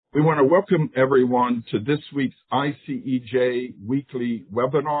We want to welcome everyone to this week's ICEJ weekly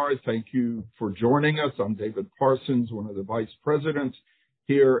webinar. Thank you for joining us. I'm David Parsons, one of the vice presidents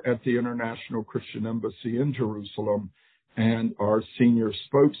here at the International Christian Embassy in Jerusalem, and our senior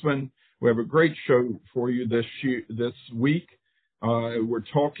spokesman. We have a great show for you this week. We're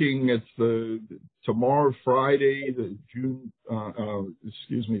talking, it's tomorrow, Friday,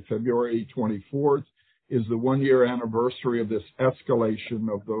 February 24th. Is the one-year anniversary of this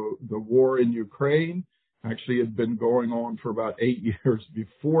escalation of the war in Ukraine. Actually, it had been going on for about 8 years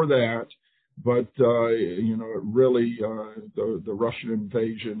before that, but it really the Russian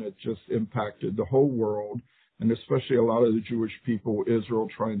invasion, it just impacted the whole world, and especially a lot of the Jewish people, Israel,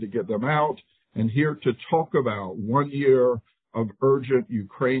 trying to get them out. And here to talk about 1 year of urgent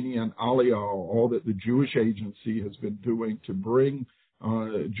Ukrainian Aliyah, all that the Jewish Agency has been doing to bring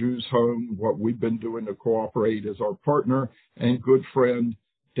Jews home, what we've been doing to cooperate as our partner and good friend,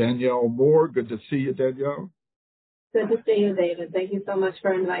 Danielle Mor. Good to see you, Danielle. Good to see you, David. Thank you so much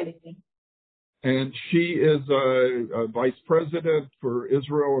for inviting me. And she is a vice president for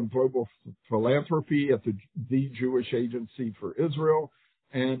Israel and global philanthropy at the Jewish Agency for Israel.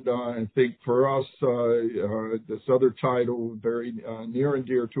 And I think for us, this other title, very near and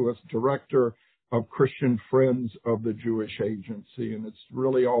dear to us, Director of Christian Friends of the Jewish Agency. And it's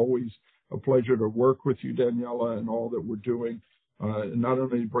really always a pleasure to work with you, Daniela, and all that we're doing, not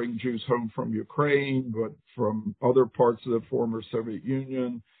only to bring Jews home from Ukraine, but from other parts of the former Soviet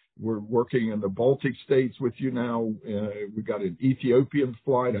Union. We're working in the Baltic states with you now. We got an Ethiopian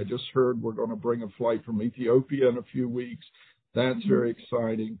flight. I just heard we're going to bring a flight from Ethiopia in a few weeks. That's very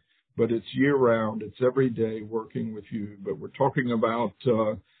exciting. But it's year-round. It's every day working with you. But we're talking about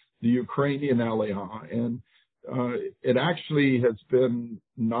the Ukrainian Aliyah, and it actually has been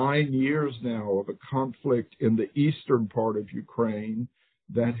 9 years now of a conflict in the eastern part of Ukraine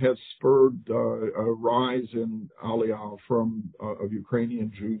that has spurred a rise in Aliyah of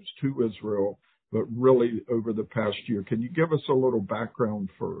Ukrainian Jews to Israel, but really over the past year. Can you give us a little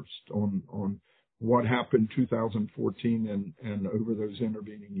background first on what happened 2014 and over those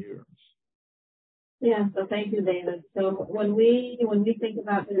intervening years? Yeah, so thank you, David. So when we think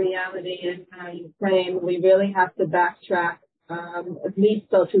about the reality in Ukraine, we really have to backtrack at least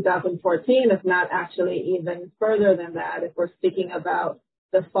till 2014, if not actually even further than that, if we're speaking about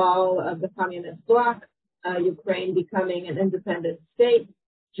the fall of the communist bloc, Ukraine becoming an independent state,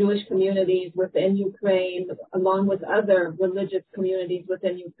 Jewish communities within Ukraine, along with other religious communities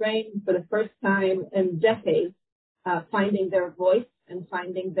within Ukraine, for the first time in decades, finding their voice and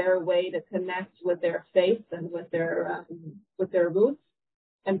finding their way to connect with their faith and with their roots.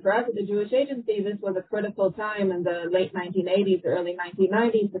 And for us at the Jewish Agency, this was a critical time in the late 1980s, early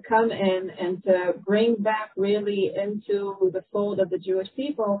 1990s, to come in and to bring back really into the fold of the Jewish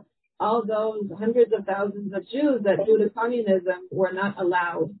people all those hundreds of thousands of Jews that due to communism were not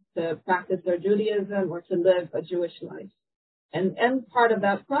allowed to practice their Judaism or to live a Jewish life. And part of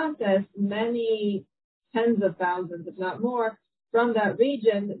that process, many tens of thousands, if not more, from that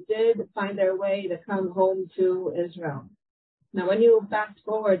region did find their way to come home to Israel. Now, when you fast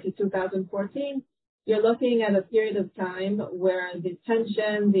forward to 2014, you're looking at a period of time where the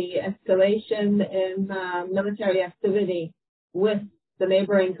tension, the escalation in military activity with the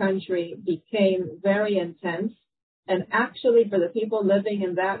neighboring country became very intense. And actually, for the people living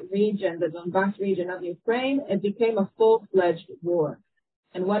in that region, the Donbass region of Ukraine, it became a full-fledged war.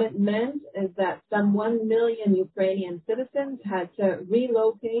 And what it meant is that some 1 million Ukrainian citizens had to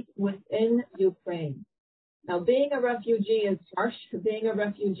relocate within Ukraine. Now, being a refugee is harsh. Being a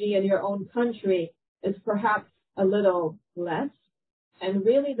refugee in your own country is perhaps a little less. And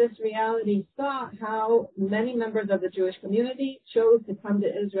really, this reality saw how many members of the Jewish community chose to come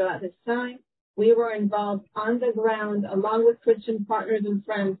to Israel at this time. We were involved on the ground, along with Christian partners and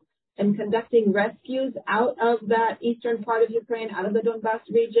friends, in conducting rescues out of that eastern part of Ukraine, out of the Donbass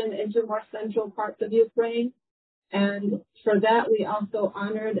region, into more central parts of Ukraine. And for that, we also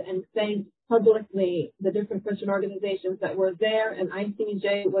honored and thanked publicly the different Christian organizations that were there, and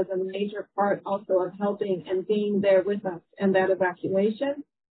ICEJ was a major part also of helping and being there with us in that evacuation.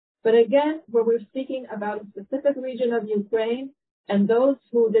 But again, when we're speaking about a specific region of Ukraine, and those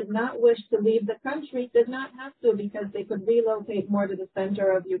who did not wish to leave the country did not have to, because they could relocate more to the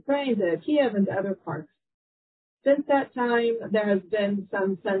center of Ukraine, to Kiev and to other parts. Since that time, there has been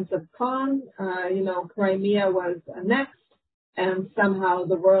some sense of calm. Crimea was annexed, and somehow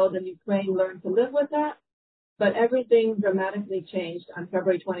the world and Ukraine learned to live with that. But everything dramatically changed on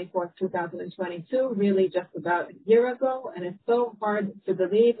February 24th, 2022, really just about a year ago. And it's so hard to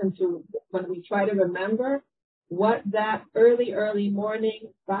believe, and when we try to remember what that early morning,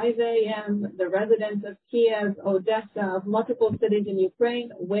 5 a.m., the residents of Kiev, Odessa, of multiple cities in Ukraine,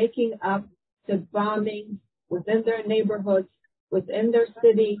 waking up to bombing within their neighborhoods, within their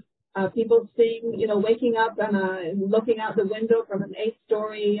city, people seeing, waking up and looking out the window from an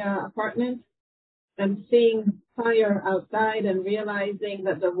 8-story apartment and seeing fire outside and realizing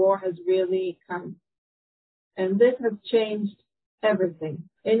that the war has really come. And this has changed everything.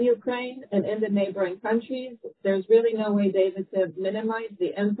 In Ukraine and in the neighboring countries, there's really no way, David, to minimize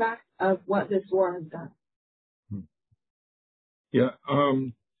the impact of what this war has done. Yeah,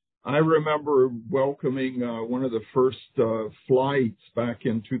 I remember welcoming one of the first flights back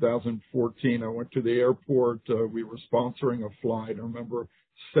in 2014. I went to the airport. We were sponsoring a flight. I remember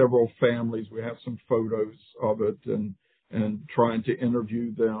several families. We have some photos of it and trying to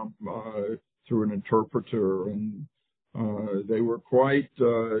interview them through an interpreter. And they were quite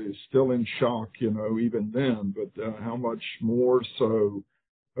still in shock, even then, but how much more so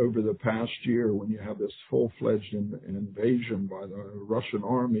over the past year when you have this full-fledged invasion by the Russian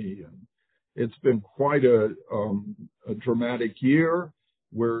army. And it's been quite a dramatic year.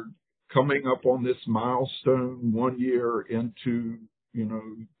 We're coming up on this milestone 1 year into,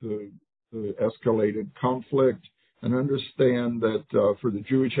 the escalated conflict, and understand that for the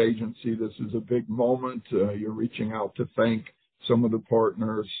Jewish Agency, this is a big moment. You're reaching out to thank some of the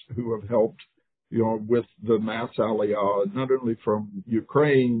partners who have helped, with the mass Aliyah, not only from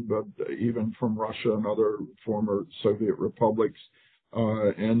Ukraine, but even from Russia and other former Soviet republics.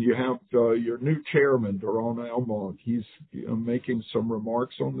 And you have your new chairman, Doron Almog. He's making some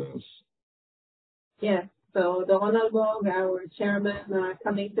remarks on this. Yes. So Doron Almog, our chairman,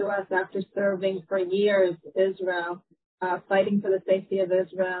 coming to us after serving for years Israel, fighting for the safety of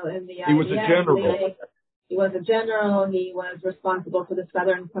Israel in the ICEJ. He was a general. He was a general. He was responsible for the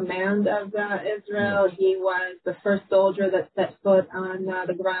Southern Command of Israel. Yes. He was the first soldier that set foot on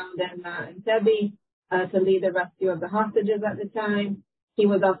the ground in Entebbe to lead the rescue of the hostages at the time. He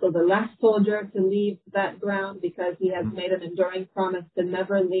was also the last soldier to leave that ground because he has made an enduring promise to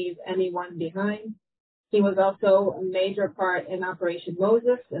never leave anyone behind. He was also a major part in Operation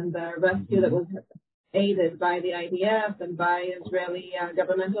Moses and the rescue that was aided by the IDF and by Israeli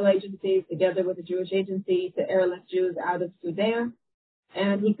governmental agencies together with the Jewish Agency to airlift Jews out of Sudan.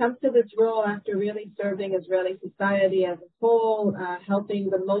 And he comes to this role after really serving Israeli society as a whole, helping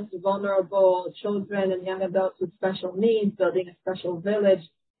the most vulnerable children and young adults with special needs, building a special village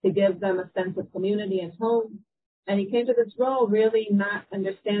to give them a sense of community and home. And he came to this role really not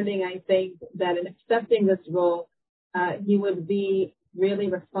understanding, I think, that in accepting this role, he would be really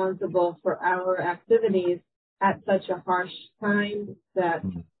responsible for our activities at such a harsh time that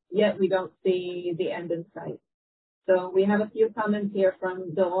yet we don't see the end in sight. So we have a few comments here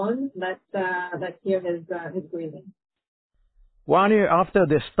from Doron. Let's hear his greeting. 1 year after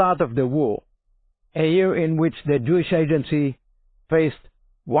the start of the war, a year in which the Jewish Agency faced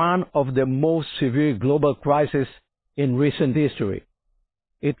one of the most severe global crises in recent history.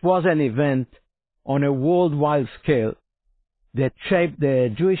 It was an event on a worldwide scale that shaped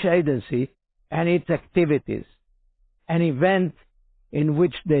the Jewish Agency and its activities, an event in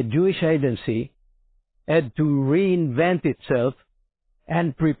which the Jewish Agency had to reinvent itself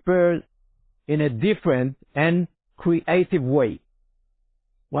and prepare in a different and creative way.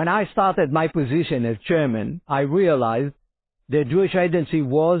 When I started my position as chairman, I realized the Jewish Agency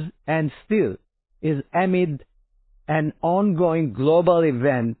was and still is amid an ongoing global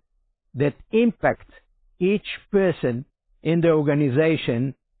event that impacts each person in the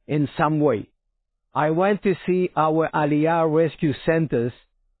organization in some way. I went to see our Aliyah rescue centers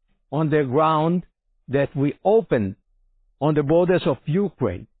on the ground that we opened on the borders of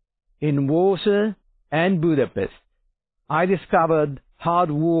Ukraine, in Warsaw and Budapest. I discovered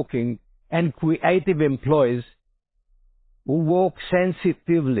hard-working and creative employees who work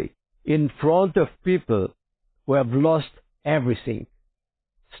sensitively in front of people who have lost everything.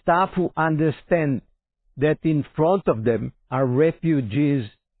 Staff who understand that in front of them are refugees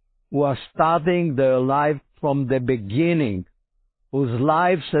who are starting their life from the beginning, whose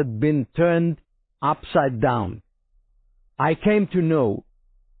lives had been turned upside down. I came to know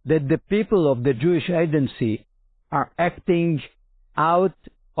that the people of the Jewish Agency are acting out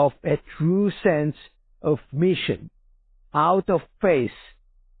of a true sense of mission, out of faith,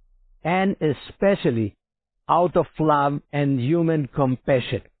 and especially out of love and human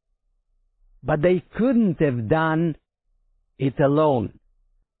compassion. But they couldn't have done it alone.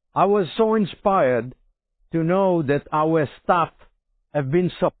 I was so inspired to know that our staff have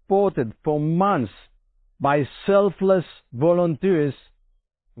been supported for months by selfless volunteers,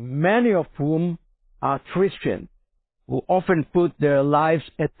 many of whom are Christians who often put their lives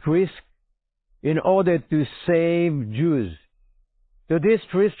at risk in order to save Jews. To this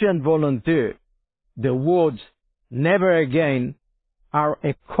Christian volunteer, the words "never again" are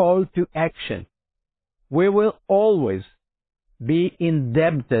a call to action. We will always be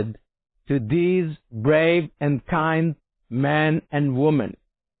indebted to these brave and kind men and women.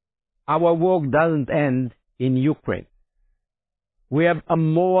 Our work doesn't end in Ukraine. We have a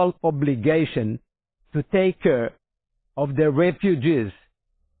moral obligation to take care of the refugees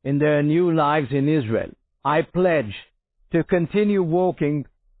in their new lives in Israel. I pledge to continue working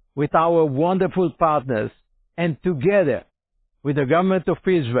with our wonderful partners and together with the government of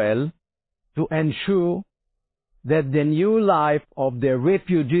Israel to ensure that the new life of the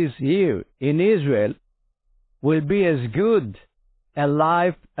refugees here in Israel will be as good a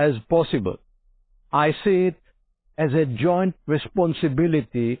life as possible. I see it as a joint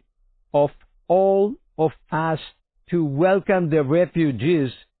responsibility of all of us to welcome the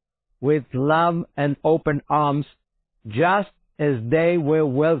refugees with love and open arms, just as they were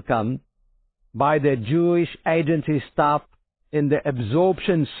welcomed by the Jewish agency staff in the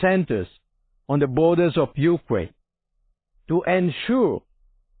absorption centers on the borders of Ukraine, to ensure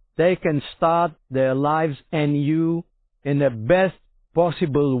they can start their lives anew in the best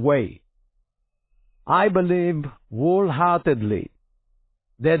possible way. I believe wholeheartedly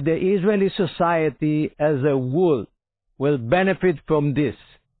that the Israeli society as a whole will benefit from this.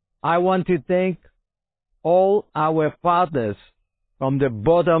 I want to thank all our partners from the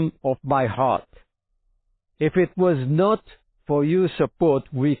bottom of my heart. If it was not for your support,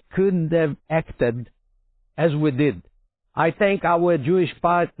 we couldn't have acted as we did. I thank our Jewish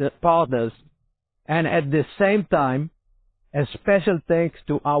partners, and at the same time, a special thanks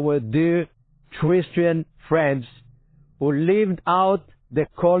to our dear Christian friends who lived out the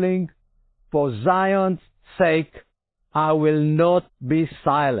calling. For Zion's sake, I will not be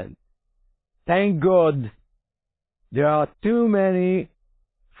silent. Thank God there are too many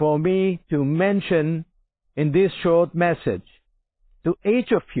for me to mention in this short message. To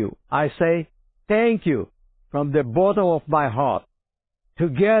each of you, I say thank you from the bottom of my heart.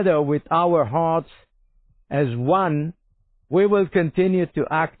 Together with our hearts as one, we will continue to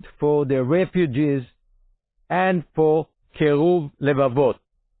act for the refugees and for Keruv Levavot,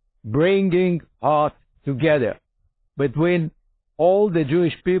 bringing heart together between all the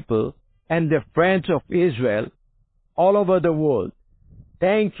Jewish people and the friends of Israel all over the world.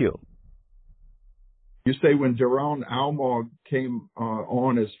 Thank you. You say when Doron Almog came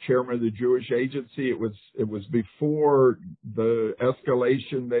on as chairman of the Jewish Agency, it was before the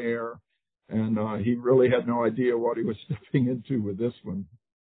escalation there, and he really had no idea what he was stepping into with this one.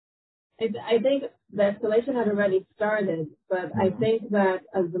 I think the escalation had already started, but I think that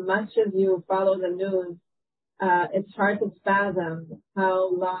as much as you follow the news, it's hard to fathom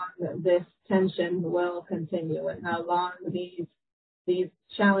how long this tension will continue and how long these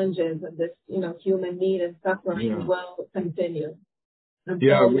challenges and this, human need and suffering will continue.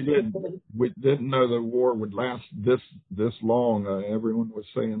 Yeah, we didn't know the war would last this long. Everyone was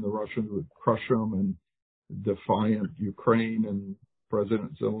saying the Russians would crush them, and defiant Ukraine and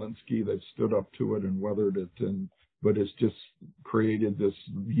President Zelensky, they've stood up to it and weathered it, but it's just created this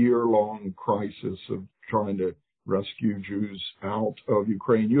year-long crisis of trying to rescue Jews out of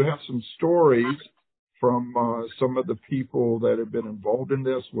Ukraine. You have some stories from some of the people that have been involved in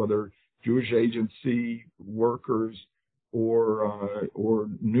this, whether Jewish agency workers or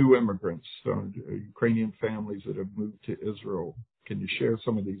new immigrants, Ukrainian families that have moved to Israel. Can you share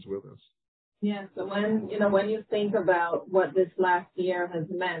some of these with us? Yeah. So when you think about what this last year has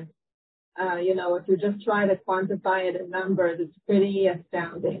meant, if you just try to quantify it in numbers, it's pretty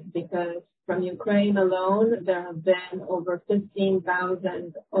astounding, because from Ukraine alone, there have been over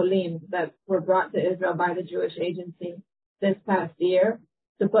 15,000 olim that were brought to Israel by the Jewish Agency this past year.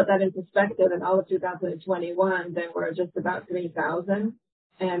 To put that in perspective, in all of 2021, there were just about 3,000.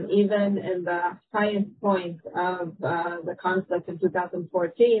 And even in the highest point of the conflict in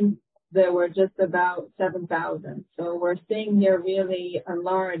 2014, there were just about 7,000. So we're seeing here really a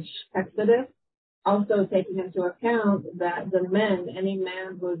large exodus, also taking into account that the men, any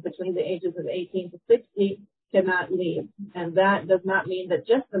man who is between the ages of 18 to 60, cannot leave. And that does not mean that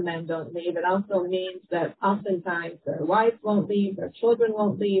just the men don't leave. It also means that oftentimes their wives won't leave, their children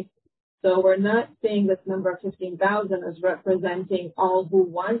won't leave. So we're not seeing this number of 15,000 as representing all who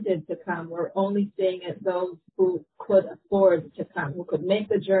wanted to come. We're only seeing it those who could afford to come, who could make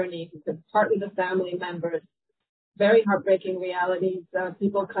the journey, who could part with the family members. Very heartbreaking realities,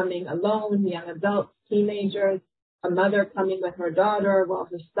 people coming alone, young adults, teenagers, a mother coming with her daughter while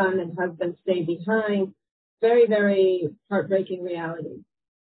her son and husband stay behind. Very, very heartbreaking reality.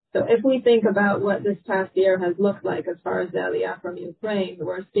 So if we think about what this past year has looked like as far as the Aliyah from Ukraine,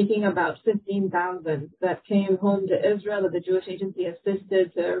 we're speaking about 15,000 that came home to Israel that the Jewish Agency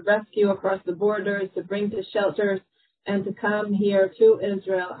assisted to rescue across the borders, to bring to shelters, and to come here to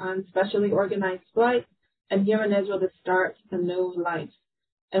Israel on specially organized flights, and here in Israel to start a new life.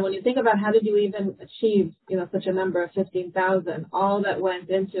 And when you think about how did you even achieve, such a number of 15,000, all that went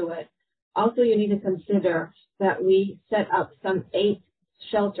into it, also you need to consider that we set up some 8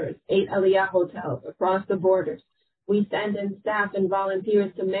 shelters, 8 Aliyah hotels across the borders. We send in staff and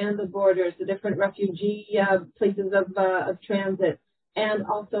volunteers to man the borders, the different refugee places of transit, and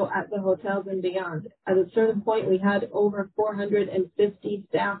also at the hotels and beyond. At a certain point, we had over 450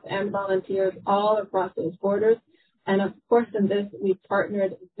 staff and volunteers all across those borders. And of course, in this, we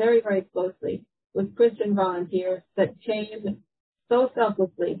partnered very, very closely with Christian volunteers that came so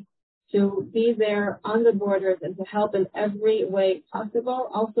selflessly to be there on the borders and to help in every way possible,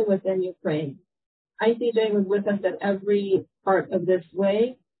 also within Ukraine. ICEJ was with us at every part of this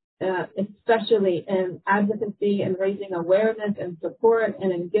way, especially in advocacy and raising awareness and support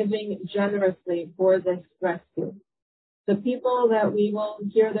and in giving generously for this rescue. The people that we will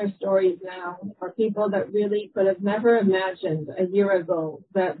hear their stories now are people that really could have never imagined a year ago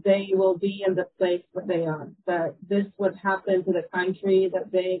that they will be in the place where they are, that this would happen to the country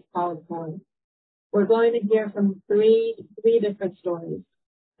that they called home. We're going to hear from three different stories.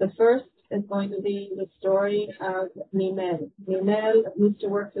 The first is going to be the story of Mimel. Mimel used to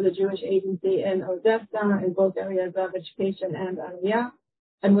work for the Jewish Agency in Odessa in both areas of education and Aliyah.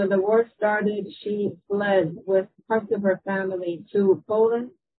 And when the war started, she fled with parts of her family to Poland.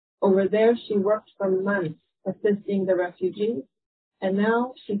 Over there, she worked for months assisting the refugees. And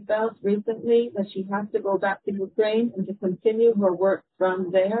now she felt recently that she has to go back to Ukraine and to continue her work from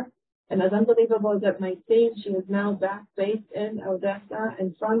there. And as unbelievable as it might seem, she is now back based in Odessa.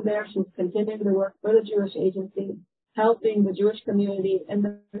 And from there, she's continuing to work for the Jewish Agency, helping the Jewish community in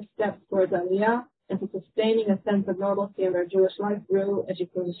their steps towards Aliyah, and to sustaining a sense of normalcy in their Jewish life through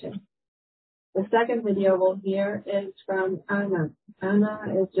education. The second video we'll hear is from Anna. Anna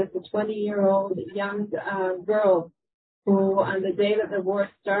is just a 20-year-old young girl who, on the day that the war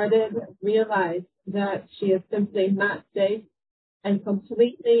started, realized that she is simply not safe and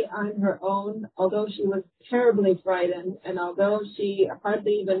completely on her own, although she was terribly frightened and although she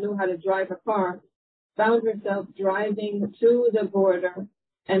hardly even knew how to drive a car, found herself driving to the border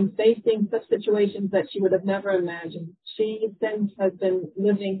and facing such situations that she would have never imagined. She since has been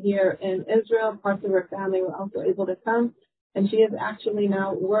living here in Israel. Parts of her family were also able to come, and she is actually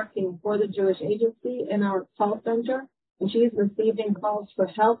now working for the Jewish Agency in our call center, and she is receiving calls for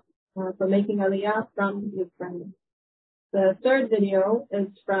help for making Aliyah from Ukraine. The third video is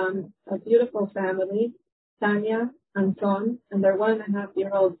from a beautiful family, Tanya, Anton, and their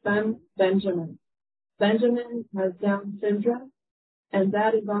 1.5-year-old son, Benjamin. Benjamin has Down syndrome, and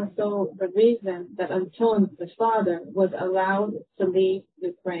that is also the reason that Anton, the father, was allowed to leave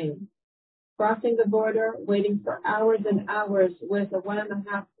Ukraine. Crossing the border, waiting for hours and hours with a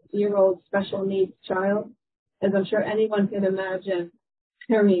 1.5-year-old special needs child, as I'm sure anyone can imagine,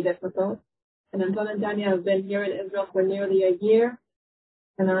 very difficult. And Anton and Tanya have been here in Israel for nearly a year,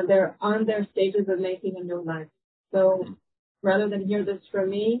 and they're on their stages of making a new life. So rather than hear this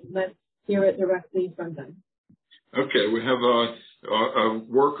from me, let's hear it directly from them. Okay, we have a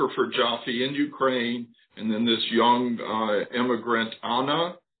worker for Jaffe in Ukraine, and then this young immigrant,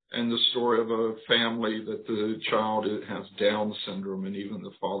 Anna, and the story of a family that the child has Down syndrome, and even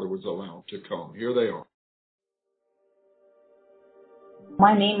the father was allowed to come. Here they are.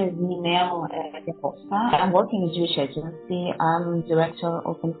 My name is Danielle Mor. I'm working in Jewish Agency. I'm director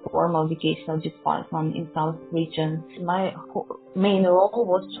of informal educational department in South region. My main role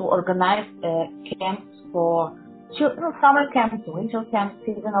was to organize camps for children, summer camps, winter camps,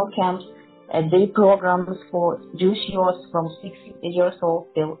 seasonal camps, day programs for Jewish youth from 6 years old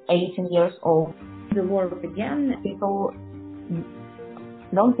till 18 years old. The war began. People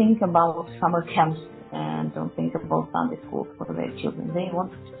don't think about summer camps and don't think about Sunday school for their children. They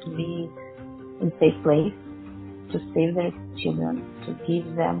want to be in a safe place, to save their children, to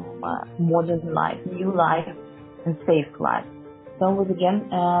give them modern life, new life, and safe life. So we began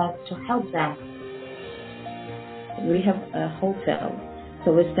to help them. We have a hotel,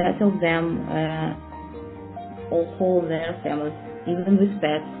 so we settle them, all their families, even with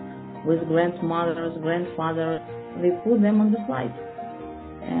pets, with grandmothers, grandfathers. We put them on the flight.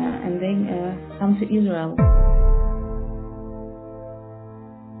 And they come to Israel.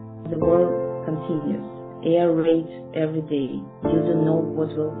 The war continues. air raids every day. You don't know what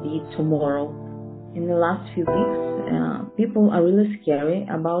will be tomorrow. In the last few weeks, people are really scary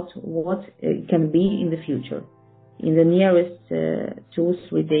about what can be in the future. In the nearest 2 or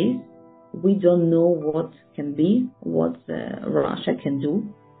 3 days, we don't know what can be, what Russia can do,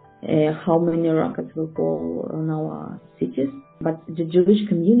 how many rockets will fall on our cities. But the Jewish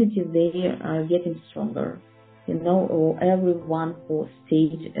community, they are getting stronger. Everyone who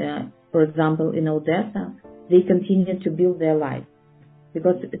stayed, for example, in Odessa, they continue to build their life.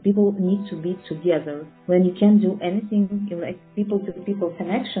 Because people need to be together. When you can't do anything, like people-to-people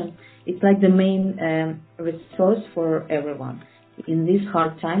connection, it's like the main resource for everyone. In these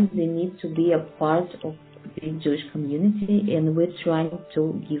hard times, they need to be a part of the Jewish community, and we're trying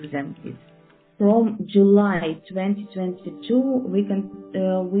to give them it. From July 2022,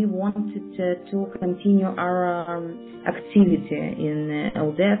 we wanted to continue our activity in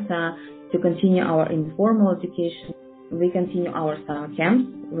Odessa, to continue our informal education. We continue our summer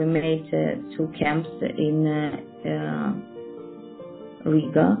camps. We made 2 camps in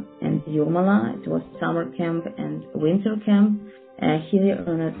Riga and Yurmala. It was summer camp and winter camp. Here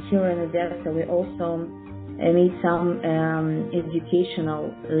in Odessa, we also made some educational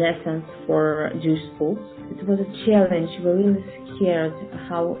lessons for Jewish schools. It was a challenge. We were really scared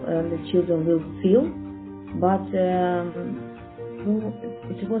how the children will feel, but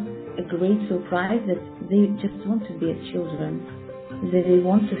it was a great surprise that they just want to be children. They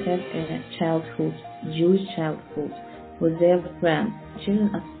want to have a childhood, Jewish childhood, with their friends. Children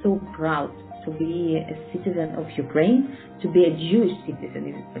are so proud to be a citizen of Ukraine, to be a Jewish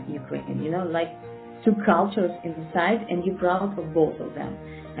citizen of Ukraine. Like 2 cultures inside, and you're proud of both of them.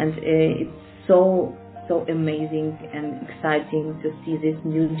 And it's so amazing and exciting to see these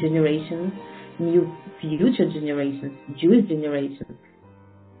new generations, new future generations, Jewish generations.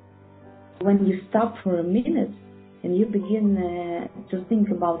 When you stop for a minute and you begin to think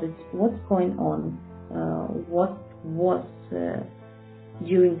about it, what's going on, what was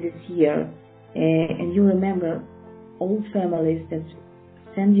during this year, and you remember old families that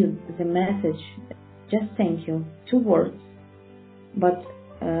send you the message, just thank you, 2 words, but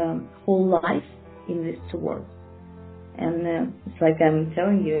whole life in these 2 words. And it's like I'm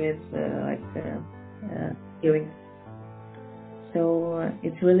telling you, it's hearing. So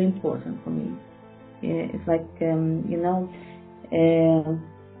it's really important for me. It's like,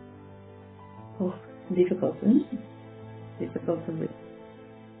 difficult to read.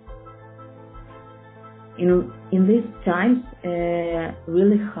 In these times,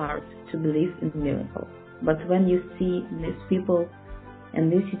 really hard to believe in miracles. But when you see these people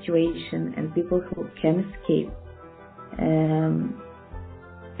and this situation and people who can escape,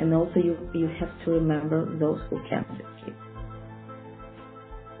 and also you have to remember those who can't escape.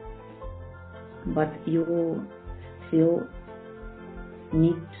 But you still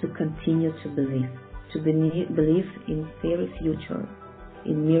need to continue to believe in fairy future,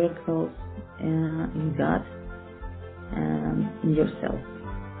 in miracles, in God, and in yourself.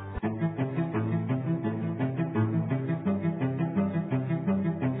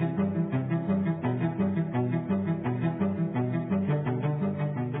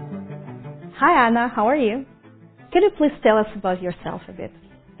 Hi Anna, how are you? Can you please tell us about yourself a bit?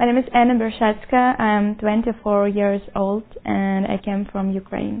 My name is Anna Bershatska. I'm 24 years old and I came from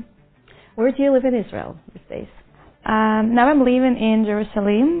Ukraine. Where do you live in Israel these days? Now I'm living in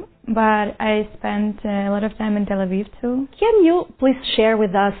Jerusalem, but I spent a lot of time in Tel Aviv too. Can you please share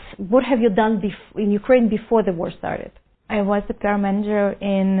with us what have you done in Ukraine before the war started? I was a PR manager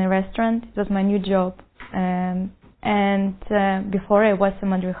in a restaurant. It was my new job. And before I was a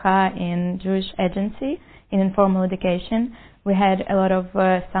madricha in Jewish agency in informal education. We had a lot of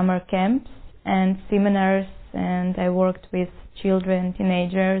summer camps and seminars, and I worked with children,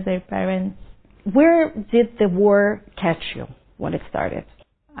 teenagers, their parents. Where did the war catch you when it started?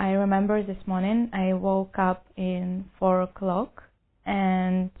 I remember this morning I woke up in 4 o'clock,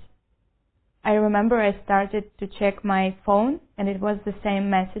 and I remember I started to check my phone, and it was the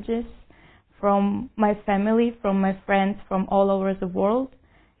same messages from my family, from my friends from all over the world.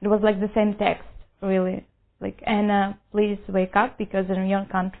 It was like the same text, really. Like, Anna, please wake up because in your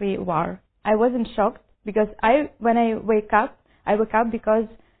country, war. I wasn't shocked because when I wake up because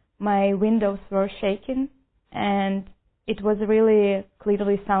my windows were shaking and it was really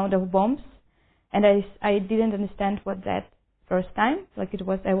clearly sound of bombs. And I didn't understand what that first time,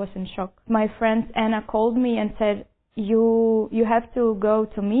 I was in shock. My friend Anna called me and said, you have to go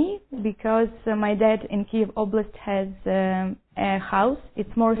to me because my dad in Kyiv Oblast has a house.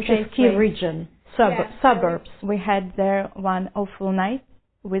 It's more safe. Which is Kyiv region. Suburbs. We had there one awful night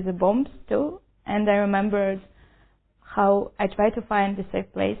with the bombs too, And I remembered how I tried to find a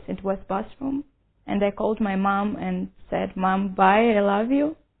safe place. It was bathroom. And I called my mom and said, "Mom, bye, I love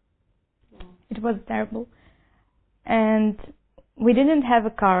you." It was terrible. And we didn't have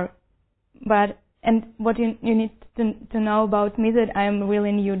a car. And what you need to know about me, that I'm a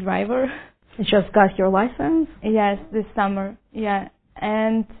really new driver. You just got your license? Yes, this summer. Yeah.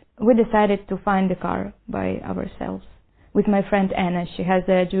 And we decided to find a car by ourselves with my friend Anna. She has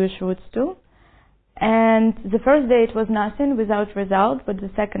Jewish roots too. And the first day it was nothing, without result, but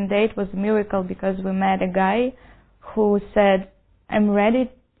the second day it was a miracle because we met a guy who said, "I'm ready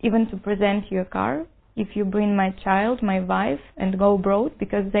even to present you a car if you bring my child, my wife, and go abroad,"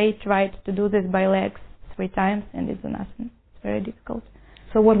 because they tried to do this by legs 3 times and it's nothing. It's very difficult.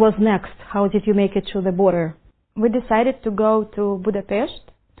 So what was next? How did you make it to the border? We decided to go to Budapest,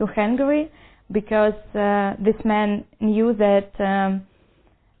 to Hungary, because this man knew that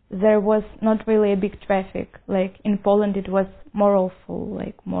there was not really a big traffic. Like in Poland it was more awful,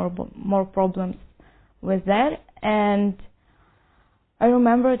 like more problems with that. And I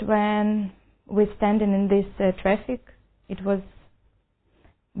remembered when we standing in this traffic, it was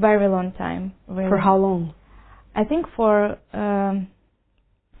very long time. Really. For how long? I think for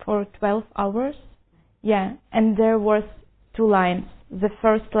 12 hours. Yeah, and there was 2 lines. The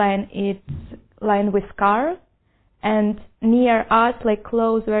first line is line with car, and near us, like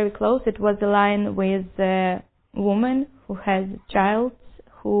close, very close, it was a line with a woman who has a child,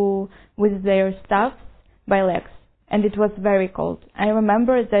 who with their stuff by legs. And it was very cold. I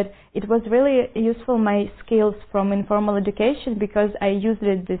remember that it was really useful, my skills from informal education, because I used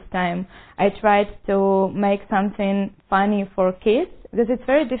it this time. I tried to make something funny for kids, because it's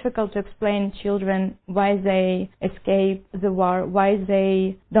very difficult to explain children why they escape the war, why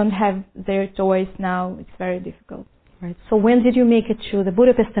they don't have their toys now. It's very difficult. Right. So when did you make it to the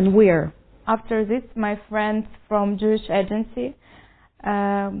Budapest and where? After this, my friends from Jewish agency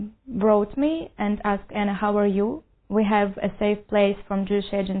wrote me and asked, "Anna, how are you? We have a safe place from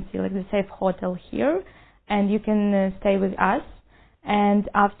Jewish agency, like the safe hotel here, and you can stay with us." And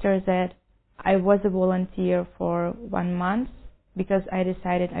after that, I was a volunteer for 1 month because I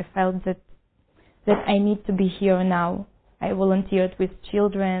decided, I felt that I need to be here now. I volunteered with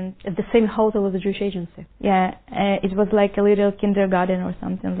children. At the same hotel as the Jewish agency? Yeah, it was like a little kindergarten or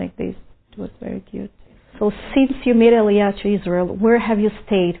something like this. It was very cute. So since you made Aliyah to Israel, where have you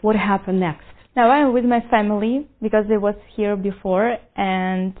stayed? What happened next? Now I'm with my family because I was here before,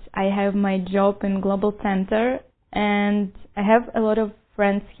 and I have my job in Global Center, and I have a lot of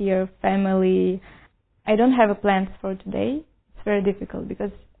friends here, family. I don't have plans for today. It's very difficult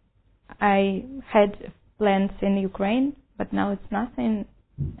because I had plans in Ukraine, but now it's nothing.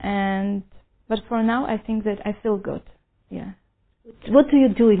 But for now, I think that I feel good. Yeah. What do you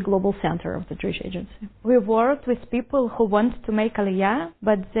do in Global Center of the Jewish Agency? We work with people who want to make Aliyah,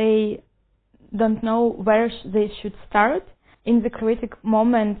 but they don't know where they should start. In the critical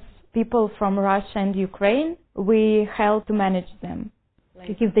moments, people from Russia and Ukraine, we help to manage them.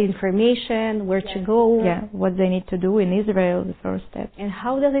 You give the information, where to go. Yeah, what they need to do in Israel, the first step. And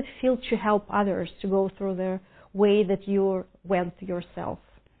how does it feel to help others to go through the way that you went yourself?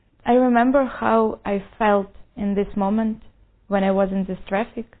 I remember how I felt in this moment when I was in this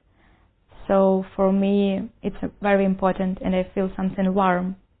traffic. So for me, it's very important, and I feel something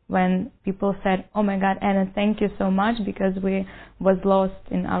warm when people said, "Oh my God, Anna, thank you so much," because we was lost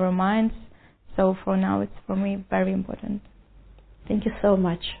in our minds. So for now, it's for me very important. Thank you so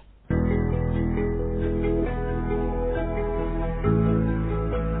much.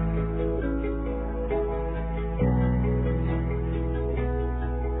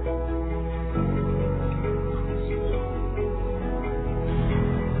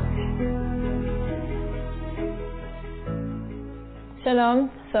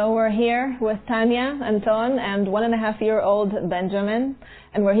 Shalom. So we're here with Tanya, Anton, and 1.5-year-old Benjamin.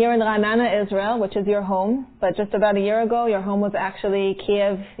 And we're here in Ra'anana, Israel, which is your home. But just about a year ago, your home was actually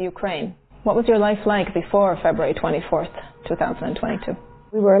Kiev, Ukraine. What was your life like before February 24th, 2022?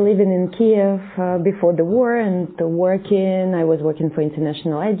 We were living in Kiev before the war and working. I was working for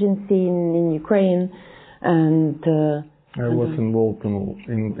international agency in Ukraine, and I was involved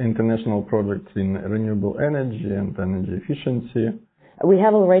in international projects in renewable energy and energy efficiency. We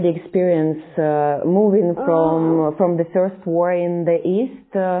have already experienced moving from the first war in the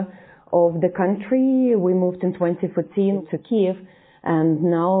east of the country. We moved in 2014 to Kiev, and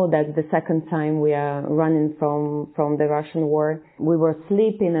now that's the second time we are running from the Russian war. We were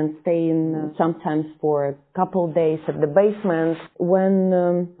sleeping and staying sometimes for a couple of days at the basement. When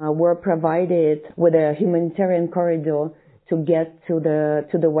we're provided with a humanitarian corridor to get to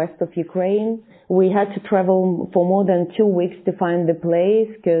the west of Ukraine. We had to travel for more than 2 weeks to find the place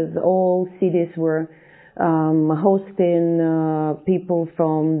because all cities were hosting people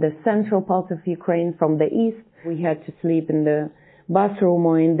from the central part of Ukraine, from the east. We had to sleep in the bathroom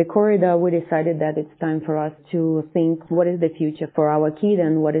or in the corridor. We decided that it's time for us to think what is the future for our kid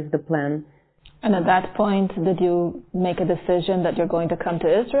and what is the plan. And at that point, did you make a decision that you're going to come to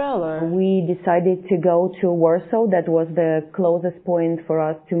Israel, or? We decided to go to Warsaw. That was the closest point for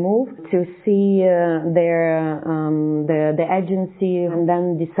us to move, to see the agency and then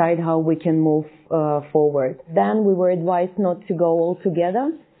decide how we can move forward. Then we were advised not to go all together,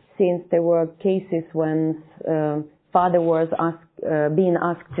 since there were cases when father was being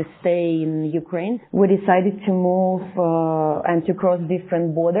asked to stay in Ukraine. We decided to move and to cross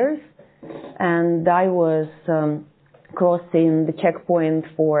different borders. And I was crossing the checkpoint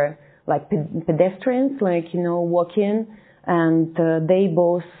for like pedestrians, like, walking, and they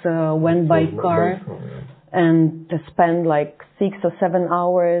both went by car and spent like 6 or 7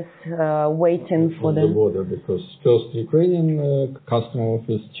 hours waiting for the border, because first Ukrainian custom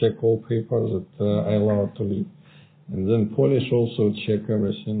office check all papers that I allowed to leave, and then Polish also check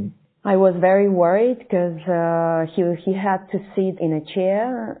everything. I was very worried because he had to sit in a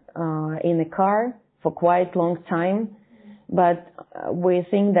chair in a car for quite long time, but we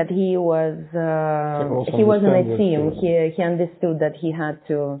think that he wasn't a team. He understood that he had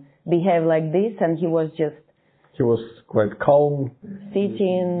to behave like this, and he was quite calm,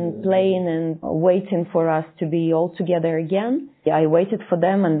 sitting, playing, and waiting for us to be all together again. I waited for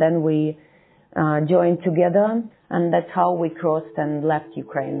them, and then we joined together, and that's how we crossed and left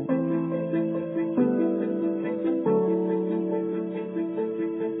Ukraine.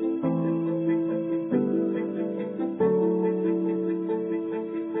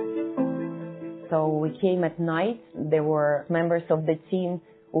 So we came at night. There were members of the team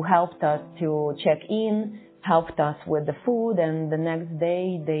who helped us to check in, helped us with the food, and the next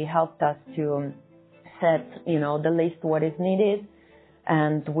day they helped us to set, the list what is needed.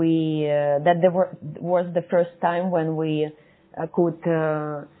 And was the first time when we could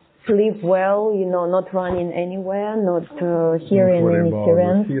sleep well, not running anywhere, not hearing any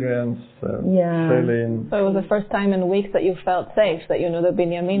sirens. Shelling. So it was the first time in weeks that you felt safe, that you knew that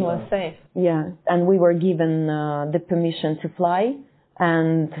Binyamin was safe. Yeah, and we were given the permission to fly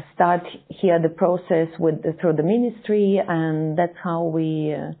and start here the process through the ministry, and that's how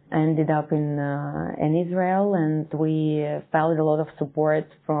we ended up in Israel, and we felt a lot of support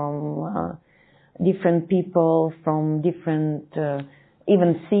from different people, from different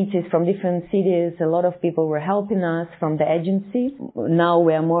even cities, from different cities. A lot of people were helping us from the agency. Now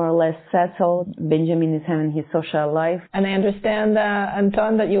we are more or less settled. Benjamin is having his social life. And I understand,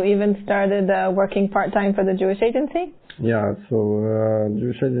 Anton, that you even started working part-time for the Jewish Agency? Yeah, so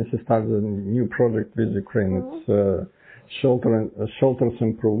Jewish Agency started a new project with Ukraine. It's shelters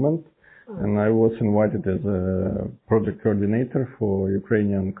improvement, and I was invited as a project coordinator for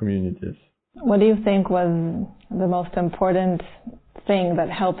Ukrainian communities. What do you think was the most important thing that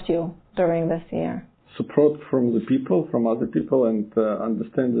helped you during this year? Support from the people, from other people, and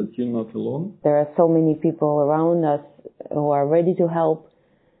understand that you're not alone. There are so many people around us who are ready to help,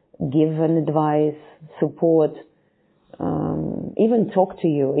 give an advice, support, even talk to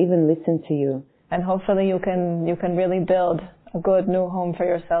you, even listen to you. And hopefully you can really build a good new home for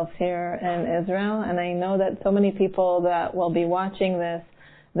yourself here in Israel. And I know that so many people that will be watching this,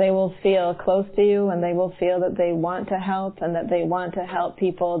 they will feel close to you, and they will feel that they want to help, and that they want to help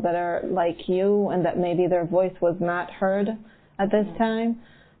people that are like you, and that maybe their voice was not heard at this time.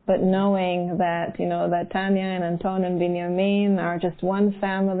 But knowing that, that Tanya and Anton and Binyamin are just one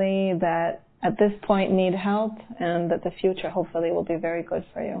family that at this point need help, and that the future hopefully will be very good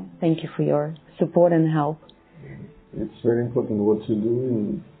for you. Thank you for your support and help. It's very important what you do,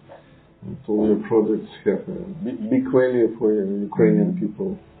 and all your projects have a big value for Ukrainian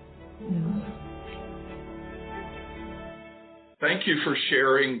people. Thank you for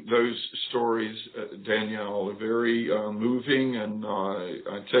sharing those stories, Danielle. Very moving, and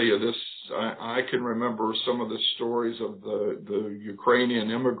I tell you this, I can remember some of the stories of the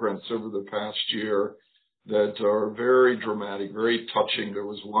Ukrainian immigrants over the past year that are very dramatic, very touching. There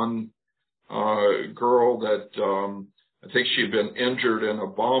was one girl that I think she had been injured in a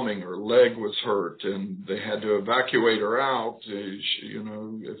bombing. Her leg was hurt, and they had to evacuate her out.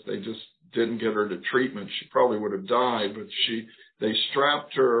 If they just didn't get her to treatment, she probably would have died. But they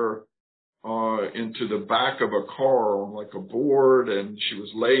strapped her into the back of a car on like a board, and she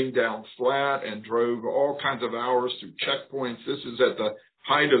was laying down flat and drove all kinds of hours through checkpoints. This is at the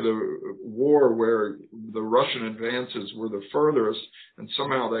height of the war where the Russian advances were the furthest, and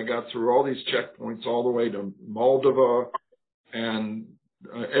somehow they got through all these checkpoints all the way to Moldova, and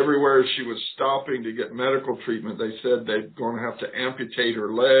everywhere she was stopping to get medical treatment, they said they're going to have to amputate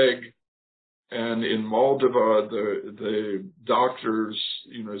her leg. And in Moldova, the doctors,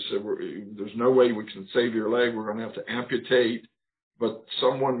 said, there's no way we can save your leg. We're going to have to amputate. But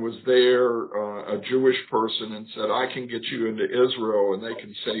someone was there, a Jewish person, and said, I can get you into Israel and they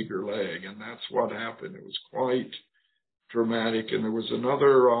can save your leg. And that's what happened. It was quite dramatic. And there was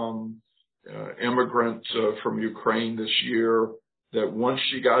another immigrant from Ukraine this year that once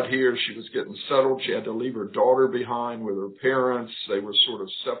she got here, she was getting settled. She had to leave her daughter behind with her parents. They were sort of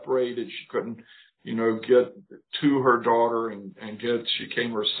separated. She couldn't, get to her daughter she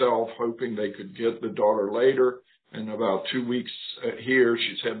came herself hoping they could get the daughter later. And about 2 weeks here,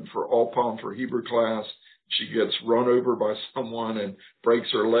 she's heading for Alpam for Hebrew class. She gets run over by someone and breaks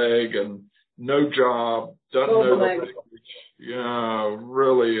her leg, and no job, doesn't know the language. Yeah,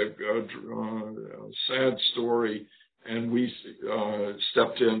 really a sad story. And we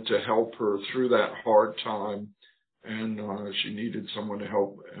stepped in to help her through that hard time, and she needed someone to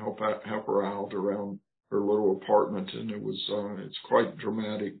help her out around her little apartment, and it's quite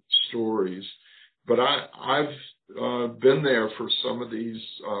dramatic stories. But I've been there for some of these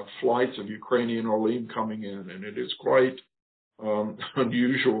flights of Ukrainian Aliyah coming in, and it is quite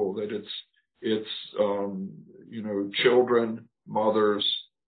unusual that it's children, mothers,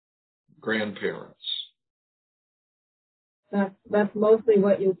 grandparents. That's mostly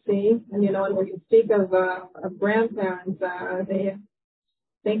what you see. And, and when you speak of grandparents, they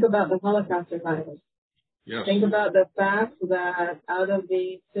think about the Holocaust survivors. Yes. Think about the fact that out of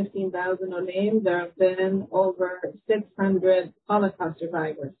the 15,000 names, there have been over 600 Holocaust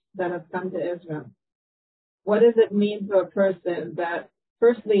survivors that have come to Israel. What does it mean to a person that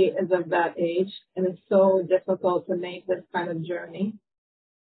firstly is of that age and it's so difficult to make this kind of journey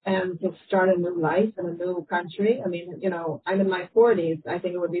and to start a new life in a new country? I mean, I'm in my 40s. I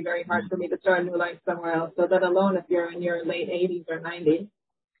think it would be very hard for me to start a new life somewhere else, so let alone if you're in your late 80s or 90s.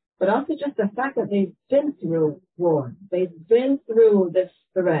 But also just the fact that they've been through war. They've been through this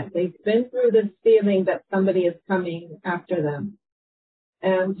threat. They've been through this feeling that somebody is coming after them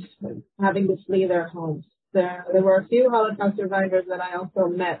and having to flee their homes. There were a few Holocaust survivors that I also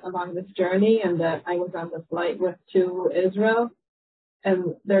met along this journey and that I was on the flight with to Israel.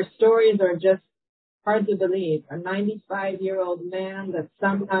 And their stories are just hard to believe. A 95-year-old man that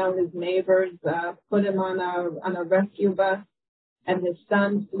somehow his neighbors put him on a rescue bus, and his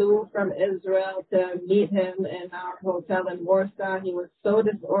son flew from Israel to meet him in our hotel in Warsaw. He was so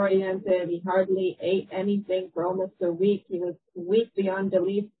disoriented. He hardly ate anything for almost a week. He was weak beyond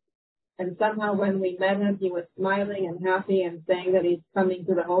belief. And somehow when we met him, he was smiling and happy and saying that he's coming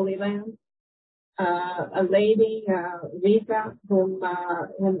to the Holy Land. A lady, Rita, whom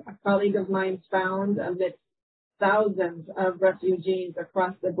a colleague of mine found amidst thousands of refugees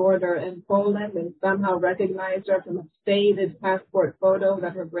across the border in Poland, and somehow recognized her from a faded passport photo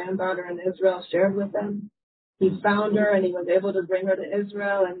that her granddaughter in Israel shared with him. He found her and he was able to bring her to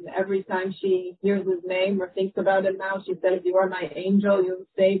Israel, and every time she hears his name or thinks about him now, she says, "You are my angel, you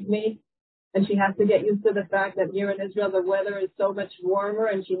saved me." And she has to get used to the fact that here in Israel, the weather is so much warmer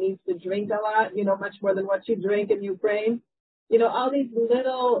and she needs to drink a lot, much more than what she drank in Ukraine. All these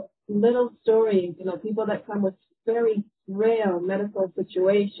little stories, people that come with very frail medical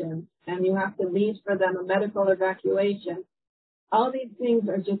situations and you have to leave for them a medical evacuation. All these things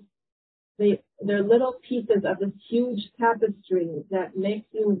are just, they're little pieces of this huge tapestry that makes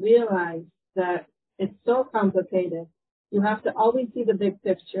you realize that it's so complicated. You have to always see the big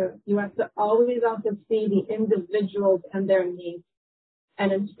picture. You have to always also see the individuals and their needs.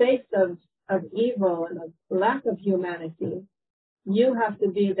 And in face of evil and of lack of humanity, you have to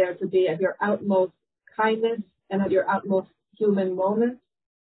be there to be at your utmost kindness and at your utmost human moments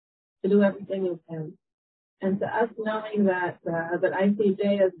to do everything you can. And to us knowing that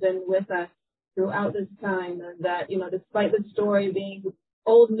ICEJ has been with us throughout this time, and that, despite the story being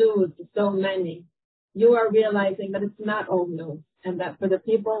old news to so many, you are realizing that it's not old news, and that for the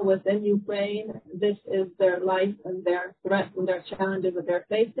people within Ukraine, this is their life and their threats and their challenges that they're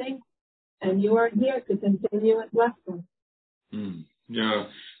facing, and you are here to continue and bless them. Yeah,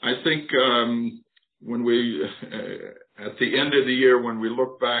 I think when we, at the end of the year, when we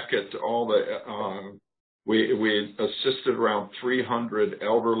look back at all the, we assisted around 300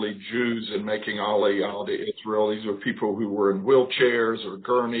 elderly Jews in making Aliyah to Israel. These are people who were in wheelchairs or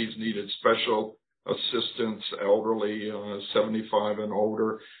gurneys, needed special assistants, elderly, 75 and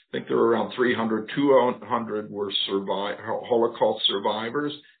older. I think there were around 300, 200 were Holocaust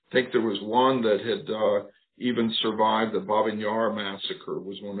survivors. I think there was one that had even survived the Babin Yar massacre,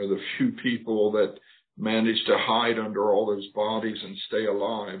 was one of the few people that managed to hide under all those bodies and stay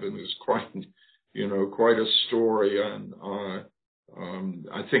alive. And it was quite a story. And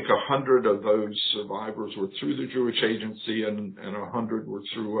I think 100 of those survivors were through the Jewish Agency, and 100 were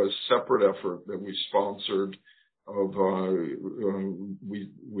through a separate effort that we sponsored.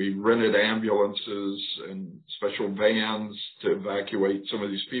 We rented ambulances and special vans to evacuate some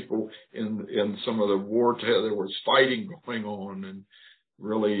of these people in some of the war. There was fighting going on and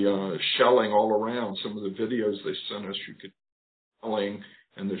really shelling all around. Some of the videos they sent us, you could shelling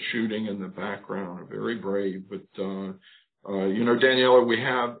and the shooting in the background are very brave. But Daniela, we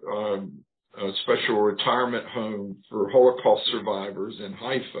have a special retirement home for Holocaust survivors in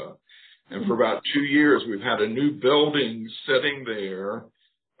Haifa. And for about 2 years, we've had a new building sitting there,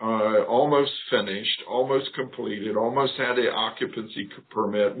 almost finished, almost completed, almost had an occupancy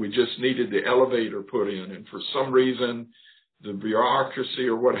permit. We just needed the elevator put in. And for some reason, the bureaucracy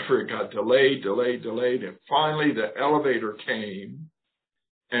or whatever, it got delayed. And finally, the elevator came.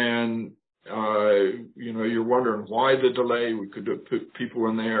 And, you're wondering why the delay. We could have put people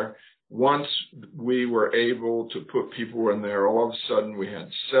in there. Once we were able to put people in there, all of a sudden we had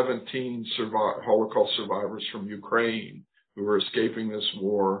 17 Holocaust survivors from Ukraine who were escaping this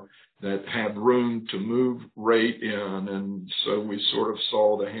war that had room to move right in. And so we sort of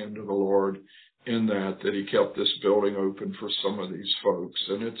saw the hand of the Lord in that he kept this building open for some of these folks.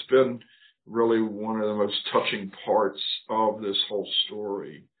 And it's been really one of the most touching parts of this whole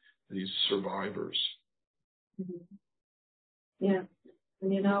story, these survivors. Mm-hmm. Yeah.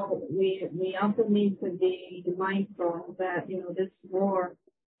 And, we also need to be mindful that, this war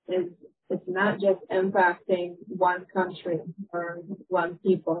it's not just impacting one country or one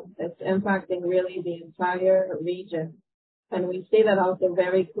people. It's impacting really the entire region. And we see that also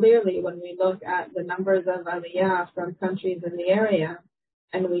very clearly when we look at the numbers of Aliyah from countries in the area.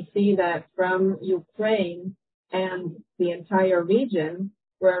 And we see that from Ukraine and the entire region,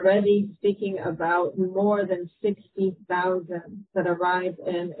 we're already speaking about more than 60,000 that arrived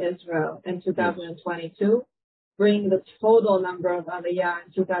in Israel in 2022, bringing the total number of Aliyah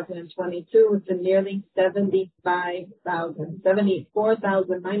in 2022 to nearly 75,000,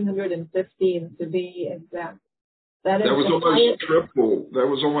 74,915 to be exact. That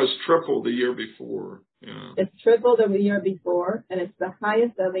was almost triple the year before. Yeah. It's triple the year before, and it's the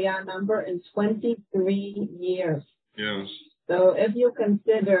highest Aliyah number in 23 years. Yes. So if you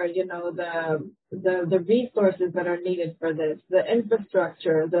consider, the resources that are needed for this, the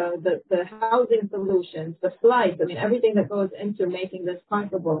infrastructure, the housing solutions, the flights, everything that goes into making this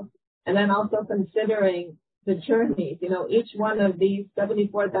possible, and then also considering the journeys, each one of these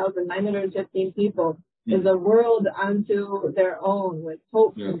 74,915 people is a world unto their own, with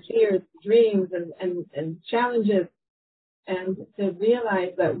hopes and fears, dreams and challenges. And to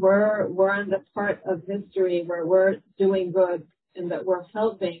realize that we're on the part of history where we're doing good and that we're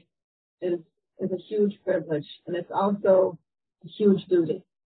helping is a huge privilege, and it's also a huge duty.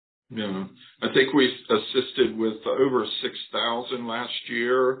 Yeah, I think we assisted with over 6,000 last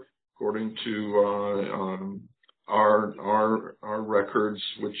year, according to our records,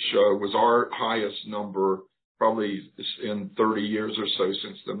 which was our highest number probably in 30 years or so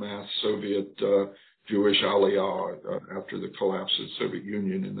since the mass Soviet Jewish Aliyah after the collapse of the Soviet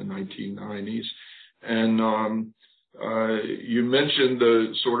Union in the 1990s. And you mentioned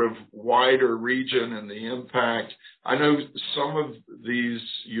the sort of wider region and the impact. I know some of these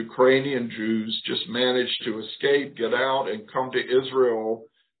Ukrainian Jews just managed to escape, get out, and come to Israel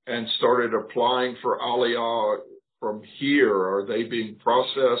and started applying for Aliyah from here. Are they being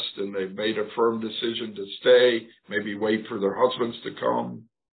processed and they've made a firm decision to stay, maybe wait for their husbands to come?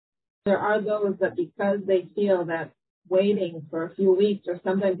 There are those that, because they feel that waiting for a few weeks or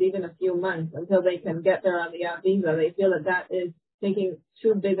sometimes even a few months until they can get their Aliyah visa, they feel that is taking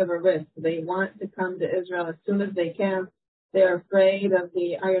too big of a risk. They want to come to Israel as soon as they can. They're afraid of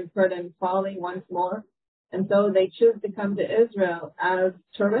the Iron Curtain falling once more. And so they choose to come to Israel as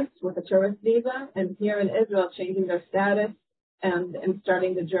tourists with a tourist visa, and here in Israel changing their status and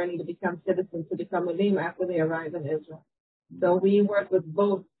starting the journey to become citizens, to become Muslim after they arrive in Israel. So we work with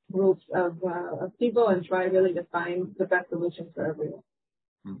both groups of people and try really to find the best solution for everyone.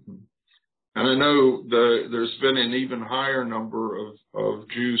 Mm-hmm. And I know there's been an even higher number of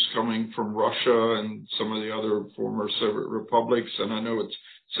Jews coming from Russia and some of the other former Soviet republics. And I know it's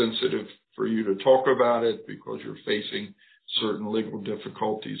sensitive for you to talk about it because you're facing certain legal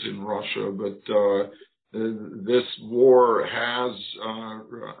difficulties in Russia. But this war has,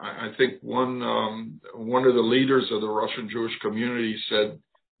 I think one of the leaders of the Russian Jewish community said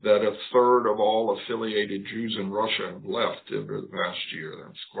that a third of all affiliated Jews in Russia have left over the past year.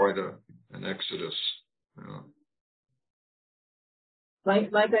 That's quite an exodus.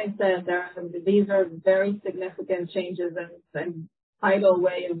 Like I said, these are very significant changes and tidal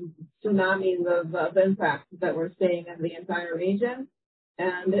wave tsunamis of impact that we're seeing in the entire region.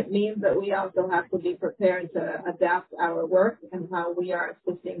 And it means that we also have to be prepared to adapt our work and how we are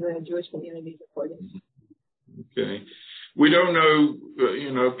assisting the Jewish communities accordingly. Okay. We don't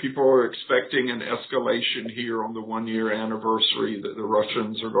know, people are expecting an escalation here on the 1-year anniversary that the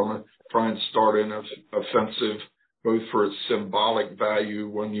Russians are going to try and start an offensive, both for its symbolic value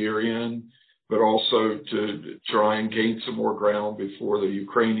 1 year in, but also to try and gain some more ground before the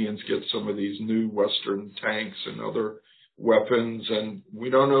Ukrainians get some of these new Western tanks and other weapons. And we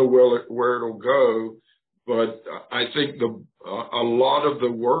don't know where it'll go, but I think a lot of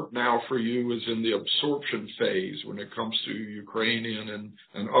the work now for you is in the absorption phase when it comes to Ukrainian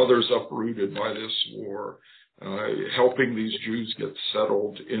and others uprooted by this war, helping these Jews get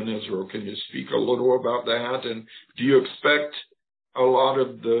settled in Israel. Can you speak a little about that? And do you expect a lot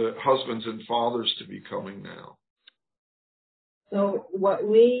of the husbands and fathers to be coming now? So what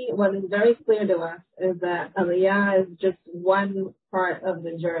is very clear to us is that Aliyah is just one part of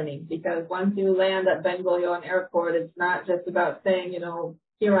the journey, because once you land at Ben Gurion Airport, it's not just about saying,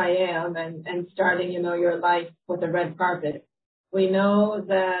 here I am and starting, your life with a red carpet. We know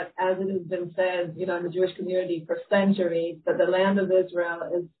that, as it has been said, in the Jewish community for centuries, that the land of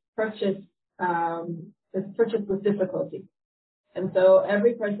Israel is purchased with difficulty. And so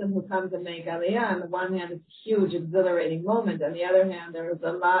every person who comes and makes Aliyah, on the one hand, it's a huge, exhilarating moment. On the other hand, there is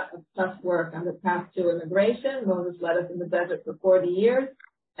a lot of tough work on the path to immigration. Moses led us in the desert for 40 years.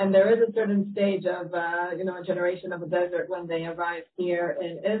 And there is a certain stage of, a generation of the desert when they arrive here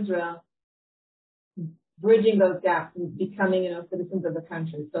in Israel, bridging those gaps and becoming, citizens of the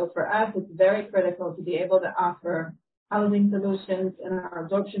country. So for us, it's very critical to be able to offer housing solutions in our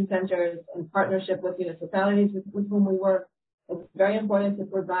absorption centers in partnership with municipalities with whom we work. It's very important to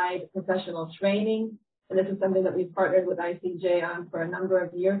provide professional training, and this is something that we've partnered with ICEJ on for a number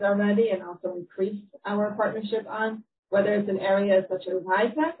of years already, and also increased our partnership on, whether it's in areas such as high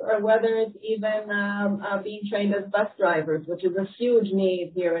tech or whether it's even being trained as bus drivers, which is a huge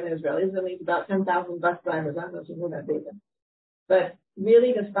need here in Israel. Israel needs about 10,000 bus drivers. I don't know if you know that data. But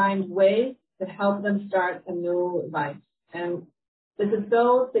really to find ways to help them start a new life. And this is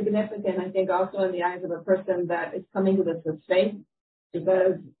so significant, I think, also in the eyes of a person that is coming to this with faith,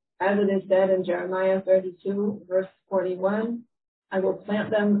 because as it is said in Jeremiah 32, verse 41, I will plant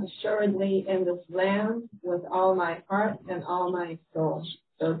them assuredly in this land with all my heart and all my soul.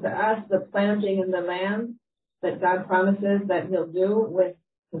 So to us, the planting in the land that God promises that he'll do with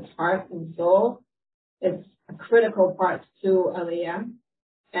his heart and soul, it's a critical part to Aliyah.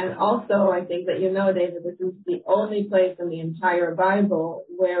 And also, I think that David, this is the only place in the entire Bible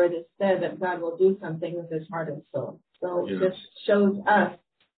where it is said that God will do something with his heart and soul. So This shows us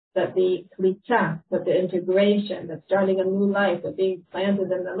that the klita, that the integration, that starting a new life, that being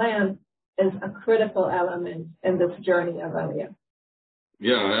planted in the land is a critical element in this journey of Aliyah.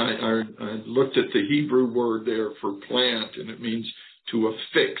 Yeah, I looked at the Hebrew word there for plant, and it means to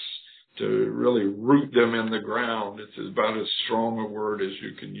affix, to really root them in the ground. It's about as strong a word as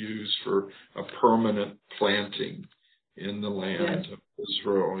you can use for a permanent planting in the land of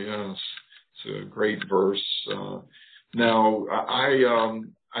Israel. Yes, it's a great verse. Now,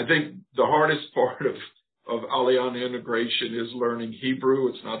 I think the hardest part of Aliyah integration is learning Hebrew.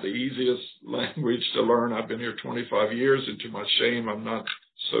 It's not the easiest language to learn. I've been here 25 years, and to my shame, I'm not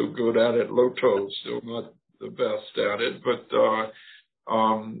so good at it. Loto, still not the best at it, but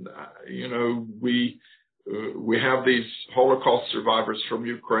we have these Holocaust survivors from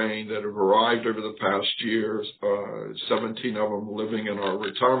Ukraine that have arrived over the past years, 17 of them living in our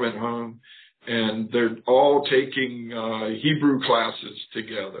retirement home, and they're all taking Hebrew classes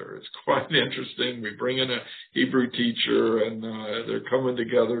together. It's quite interesting. We bring in a Hebrew teacher, and they're coming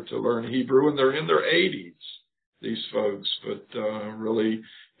together to learn Hebrew, and they're in their 80s, these folks. But really,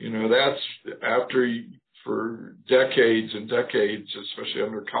 that's after for decades and decades, especially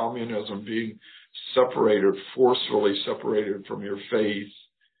under communism, being forcefully separated from your faith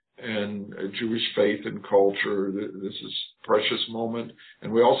and Jewish faith and culture. This is a precious moment.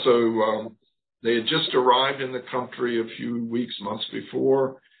 And we also, they had just arrived in the country a few weeks, months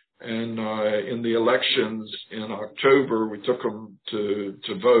before, and in the elections in October, we took them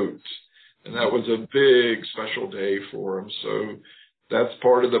to vote. And that was a big special day for them. So that's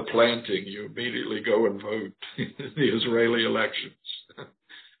part of the planting. You immediately go and vote in the Israeli elections.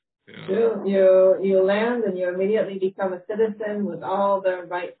 You land and you immediately become a citizen with all the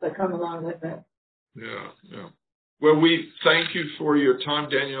rights that come along with it. Yeah. Well, we thank you for your time,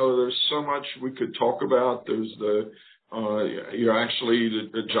 Danielle. There's so much we could talk about. There's the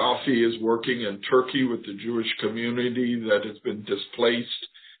Jaffe is working in Turkey with the Jewish community that has been displaced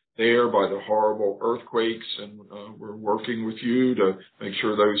there by the horrible earthquakes, and we're working with you to make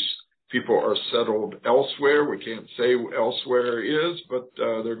sure those people are settled elsewhere. We can't say elsewhere is, but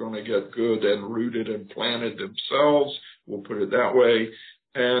they're going to get good and rooted and planted themselves. We'll put it that way.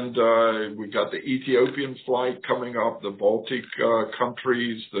 And we got the Ethiopian flight coming up, the Baltic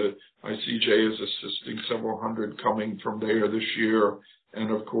countries. The ICEJ is assisting several hundred coming from there this year,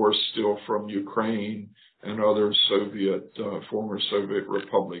 and of course still from Ukraine and other former Soviet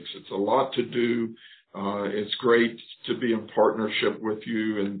republics. It's a lot to do. It's great to be in partnership with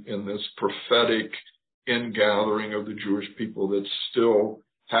you in this prophetic ingathering of the Jewish people that's still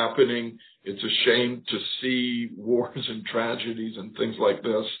happening. It's a shame to see wars and tragedies and things like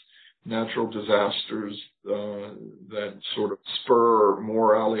this, natural disasters that sort of spur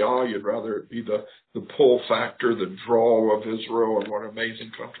more Aliyah. You'd rather it be the pull factor, the draw of Israel and what an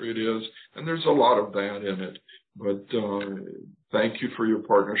amazing country it is. And there's a lot of that in it. But thank you for your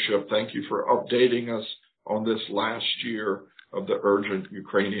partnership. Thank you for updating us on this last year of the urgent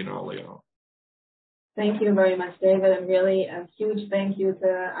Ukrainian Aliyah. Thank you very much, David, and really a huge thank you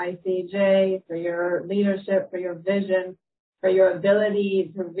to ICEJ for your leadership, for your vision, for your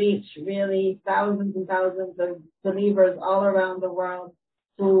ability to reach really thousands and thousands of believers all around the world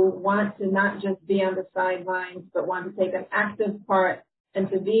who want to not just be on the sidelines, but want to take an active part and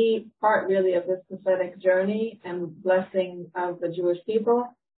to be part really of this prophetic journey and blessing of the Jewish people.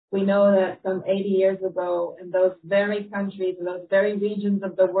 We know that some 80 years ago in those very countries, in those very regions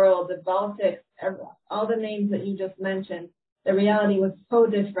of the world, the Baltics, all the names that you just mentioned, the reality was so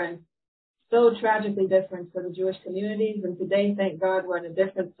different, so tragically different for the Jewish communities. And today, thank God, we're in a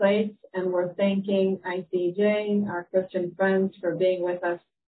different place, and we're thanking ICEJ, our Christian friends, for being with us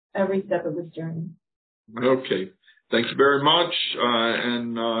every step of this journey. Okay. Thank you very much.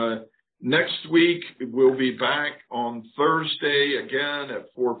 Next week, we'll be back on Thursday again at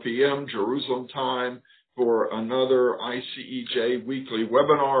 4 p.m. Jerusalem time for another ICEJ weekly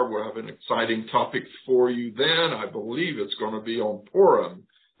webinar. We'll have an exciting topic for you then. I believe it's going to be on Purim,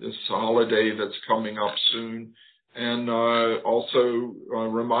 this holiday that's coming up soon. And also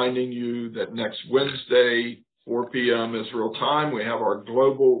reminding you that next Wednesday, 4 p.m. Israel time, we have our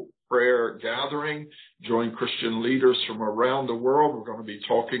global prayer gathering. Join Christian leaders from around the world. We're going to be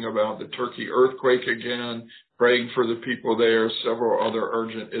talking about the Turkey earthquake again, praying for the people there, several other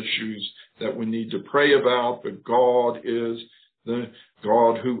urgent issues that we need to pray about. But God is the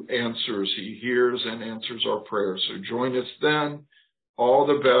God who answers. He hears and answers our prayers. So join us then. All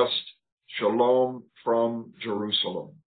the best. Shalom from Jerusalem.